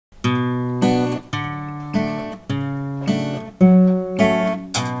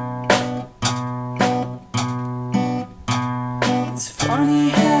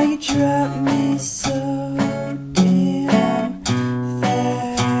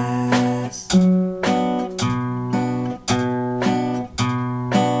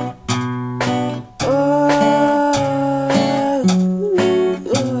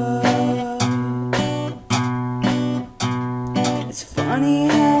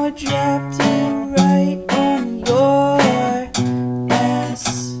dropped it right on your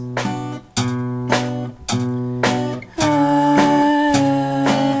ass.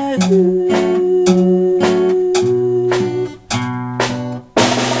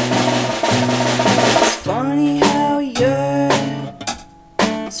 It's funny how you're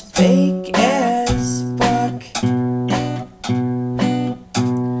as fake as fuck.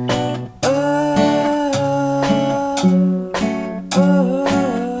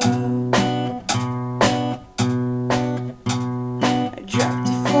 I dropped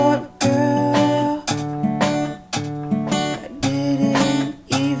it for a girl I didn't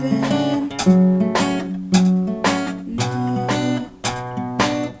even know.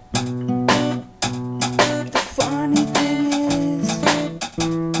 The funny thing is,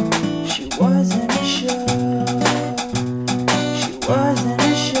 she wasn't a show. She wasn't a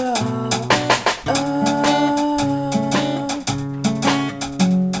show.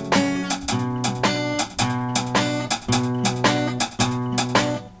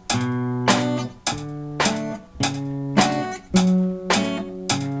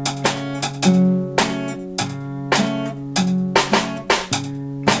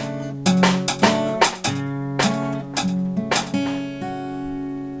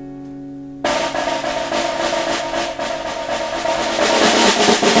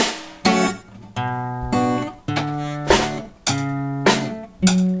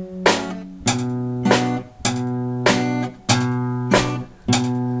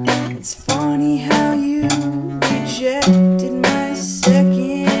 It's funny how you rejected my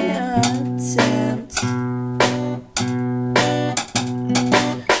second attempt.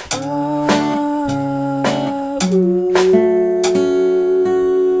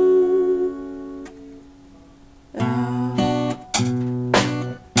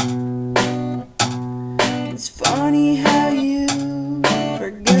 It's funny how you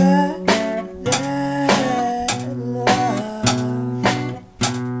forgot that love.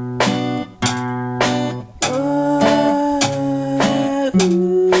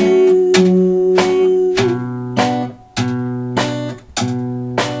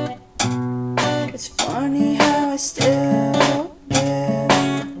 It's funny how I stay